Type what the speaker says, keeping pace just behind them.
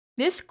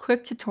This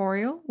quick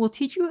tutorial will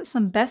teach you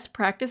some best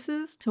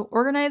practices to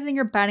organizing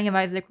your Binding of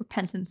Isaac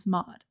Repentance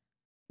mod.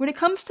 When it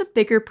comes to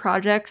bigger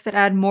projects that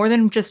add more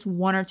than just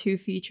one or two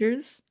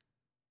features,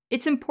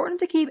 it's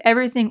important to keep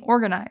everything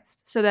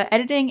organized so that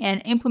editing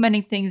and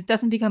implementing things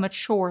doesn't become a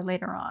chore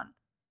later on.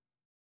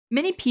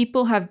 Many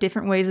people have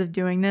different ways of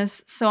doing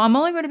this, so I'm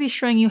only going to be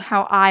showing you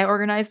how I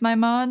organize my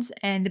mods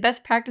and the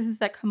best practices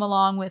that come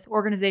along with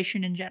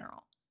organization in general.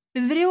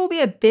 This video will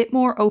be a bit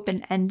more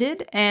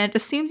open-ended and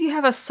assumes you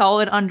have a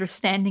solid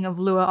understanding of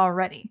Lua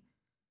already.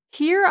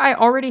 Here I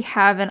already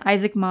have an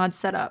Isaac mod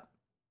set up.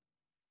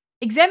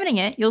 Examining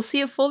it, you'll see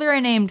a folder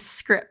I named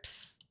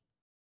scripts.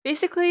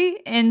 Basically,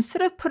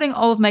 instead of putting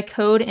all of my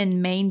code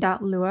in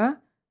main.lua,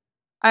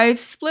 I've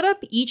split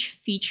up each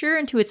feature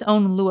into its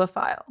own Lua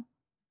file.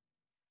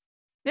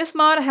 This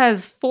mod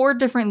has 4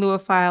 different Lua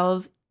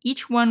files,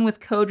 each one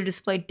with code to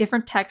display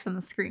different text on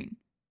the screen.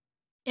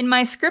 In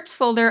my scripts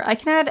folder, I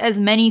can add as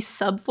many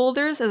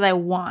subfolders as I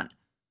want.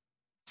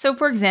 So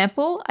for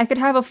example, I could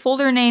have a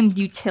folder named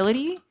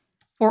utility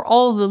for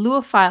all of the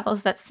Lua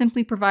files that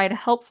simply provide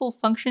helpful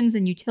functions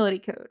and utility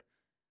code,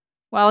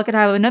 while I could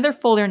have another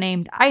folder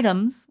named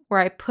items where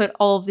I put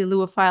all of the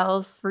Lua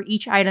files for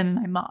each item in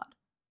my mod.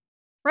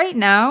 Right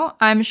now,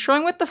 I'm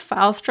showing what the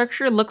file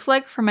structure looks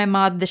like for my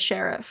mod The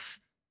Sheriff.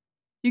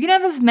 You can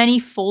have as many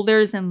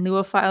folders and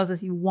Lua files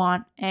as you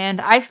want, and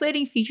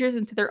isolating features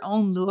into their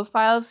own Lua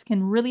files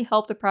can really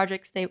help the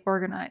project stay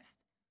organized,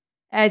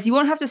 as you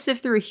won't have to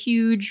sift through a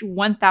huge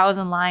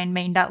 1,000-line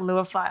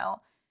main.lua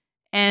file,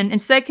 and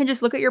instead can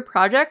just look at your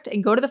project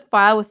and go to the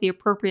file with the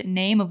appropriate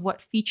name of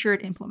what feature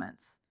it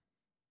implements.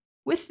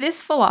 With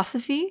this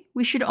philosophy,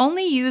 we should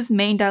only use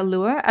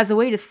main.lua as a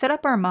way to set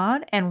up our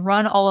mod and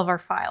run all of our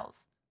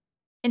files.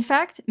 In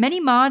fact,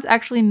 many mods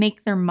actually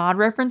make their mod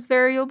reference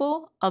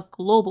variable a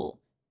global,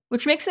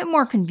 which makes it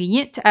more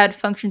convenient to add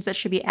functions that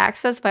should be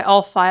accessed by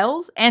all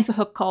files and to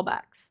hook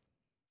callbacks.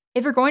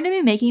 If you're going to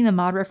be making the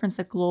mod reference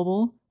a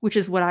global, which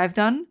is what I've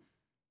done,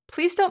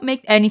 please don't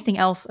make anything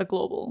else a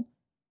global.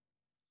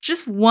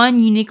 Just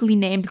one uniquely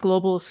named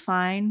global is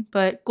fine,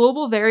 but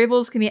global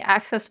variables can be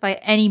accessed by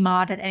any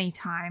mod at any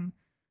time,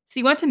 so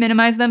you want to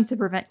minimize them to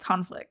prevent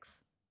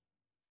conflicts.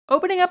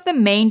 Opening up the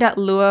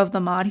main.lua of the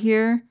mod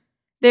here,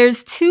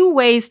 there's 2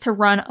 ways to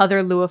run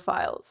other Lua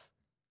files.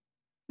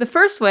 The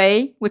first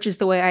way, which is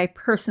the way I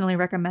personally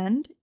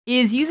recommend,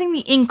 is using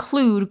the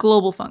include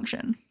global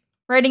function.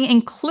 Writing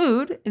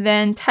include,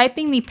 then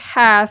typing the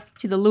path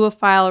to the Lua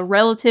file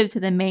relative to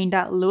the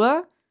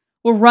main.lua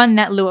will run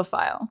that Lua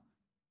file.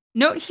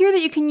 Note here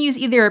that you can use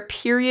either a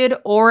period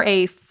or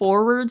a /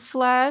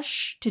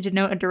 to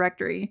denote a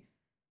directory.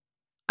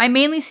 I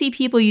mainly see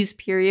people use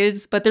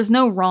periods, but there's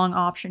no wrong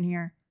option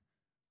here.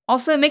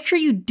 Also, make sure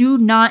you do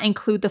not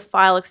include the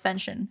file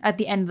extension at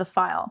the end of the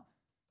file,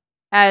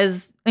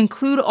 as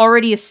include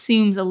already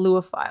assumes a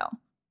Lua file.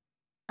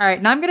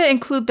 Alright, now I'm going to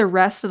include the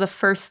rest of the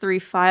first 3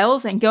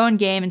 files and go in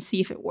game and see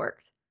if it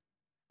worked.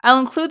 I'll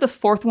include the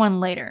 4th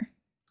one later.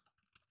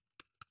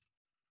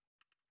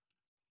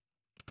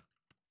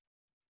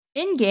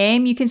 In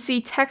game, you can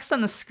see text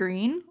on the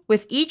screen,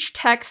 with each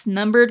text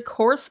numbered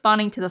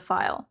corresponding to the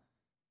file.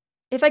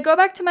 If I go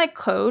back to my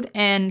code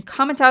and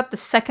comment out the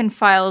second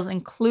file's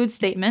include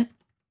statement,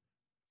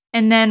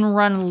 and then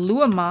run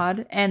Lua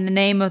mod and the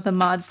name of the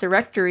mod's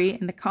directory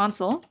in the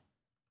console,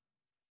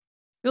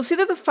 you'll see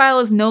that the file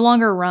is no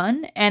longer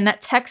run and that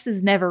text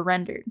is never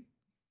rendered.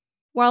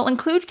 While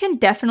include can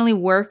definitely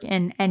work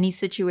in any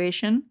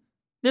situation,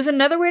 there's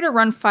another way to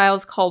run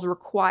files called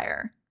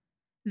require.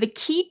 The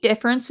key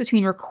difference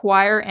between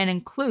require and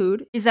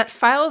include is that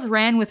files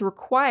ran with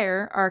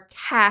require are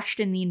cached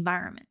in the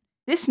environment.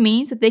 This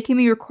means that they can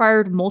be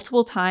required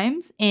multiple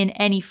times in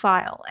any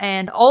file,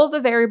 and all of the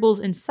variables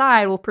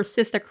inside will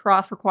persist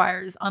across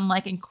requires,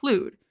 unlike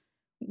include,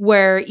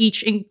 where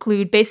each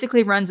include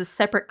basically runs a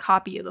separate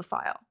copy of the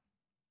file.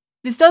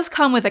 This does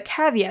come with a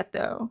caveat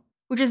though,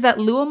 which is that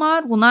Lua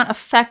mod will not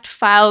affect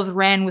files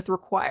ran with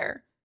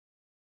require.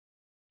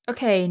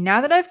 Okay, now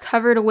that I've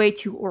covered a way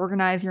to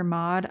organize your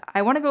mod,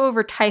 I want to go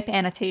over type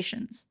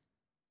annotations.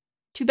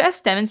 To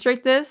best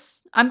demonstrate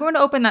this, I'm going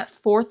to open that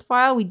 4th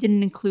file we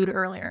didn't include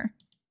earlier.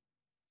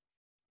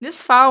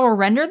 This file will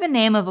render the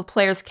name of a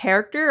player's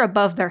character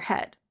above their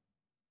head.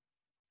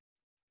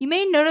 You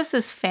may notice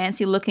this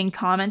fancy looking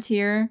comment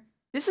here.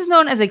 This is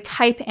known as a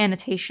type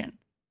annotation.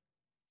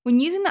 When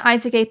using the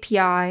Isaac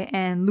API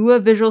and Lua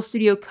Visual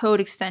Studio Code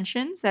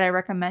extensions that I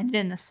recommended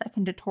in the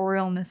 2nd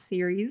tutorial in this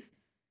series,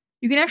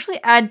 you can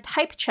actually add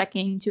type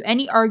checking to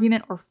any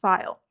argument or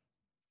file.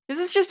 This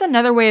is just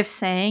another way of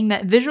saying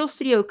that Visual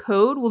Studio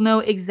Code will know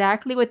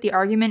exactly what the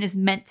argument is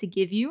meant to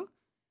give you,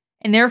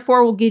 and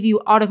therefore will give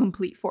you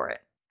autocomplete for it,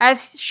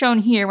 as shown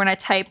here when I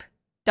type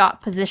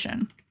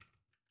 .position.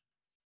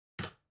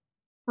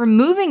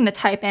 Removing the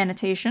type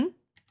annotation,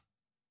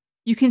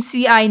 you can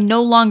see I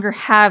no longer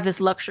have this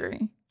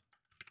luxury.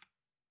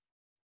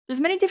 There's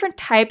many different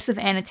types of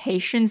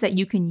annotations that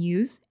you can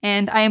use,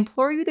 and I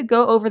implore you to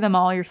go over them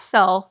all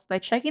yourself by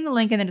checking the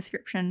link in the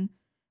description,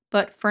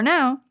 but for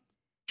now,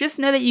 just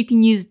know that you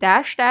can use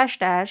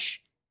 --,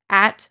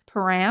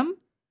 @param,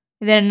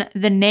 then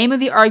the name of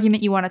the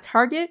argument you want to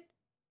target,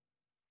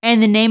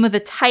 and the name of the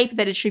type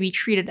that it should be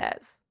treated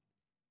as.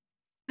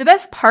 The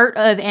best part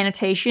of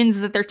annotations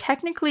is that they're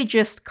technically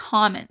just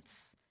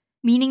comments,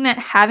 meaning that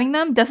having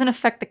them doesn't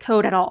affect the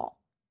code at all.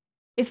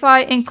 If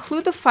I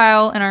include the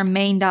file in our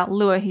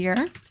main.lua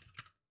here,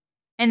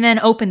 and then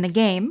open the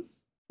game,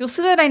 you'll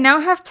see that I now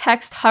have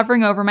text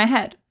hovering over my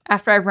head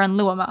after I've run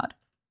Lua mod.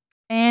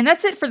 And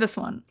that's it for this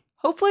one.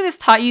 Hopefully this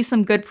taught you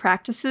some good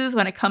practices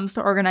when it comes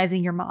to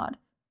organizing your mod.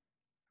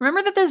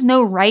 Remember that there's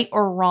no right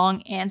or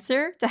wrong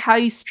answer to how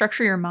you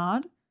structure your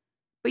mod,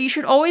 but you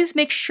should always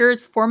make sure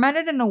it's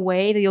formatted in a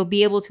way that you'll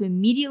be able to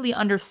immediately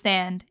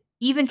understand,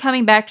 even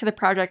coming back to the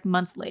project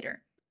months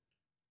later.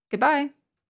 Goodbye.